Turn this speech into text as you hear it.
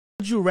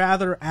Would you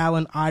rather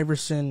Allen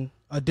Iverson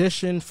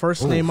addition,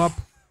 first name up,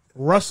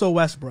 Russell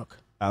Westbrook?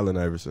 Allen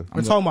Iverson.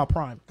 We're talking about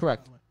prime.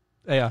 Correct.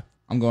 AI.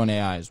 I'm going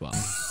AI as well.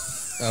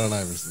 Allen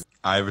Iverson.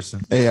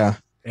 Iverson. AI.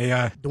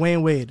 AI.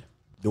 Dwayne Wade.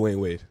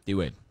 Dwayne Wade.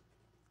 D-Wade.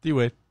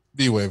 D-Wade.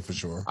 D-Wade for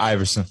sure.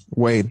 Iverson.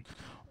 Wade.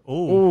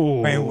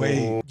 Ooh.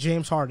 Wade.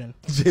 James Harden.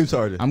 James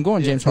Harden. I'm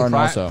going James Harden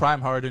also.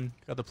 Prime Harden.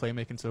 Got the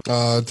playmaking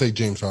too. Take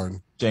James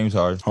Harden. James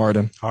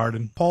Harden.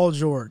 Harden. Paul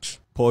George.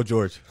 Paul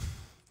George.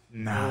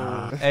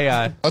 Nah.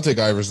 AI. I'll take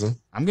Iverson.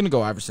 I'm going to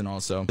go Iverson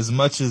also. As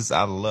much as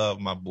I love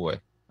my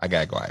boy, I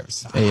gotta go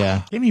Iverson.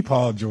 Yeah. Give me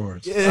Paul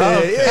George.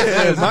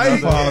 Yeah,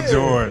 Mike. Paul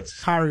George.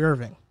 Kyrie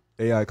Irving.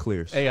 AI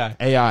clears. AI.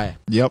 AI.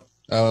 Yep.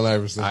 Allen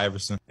Iverson.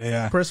 Iverson.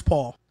 AI. Chris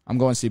Paul. I'm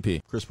going CP.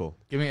 Chris Paul.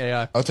 Give me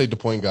AI. I'll take the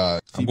point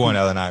guard. I'm going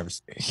Allen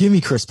Iverson. Give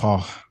me Chris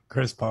Paul.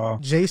 Chris Paul.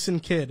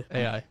 Jason Kidd.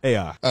 AI.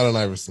 AI. Allen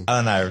Iverson.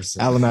 Allen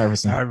Iverson. Allen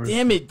Iverson.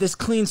 Damn it, this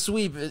clean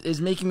sweep is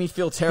making me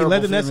feel He terrible.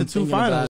 led the for Nets even to 2 thinking about finals.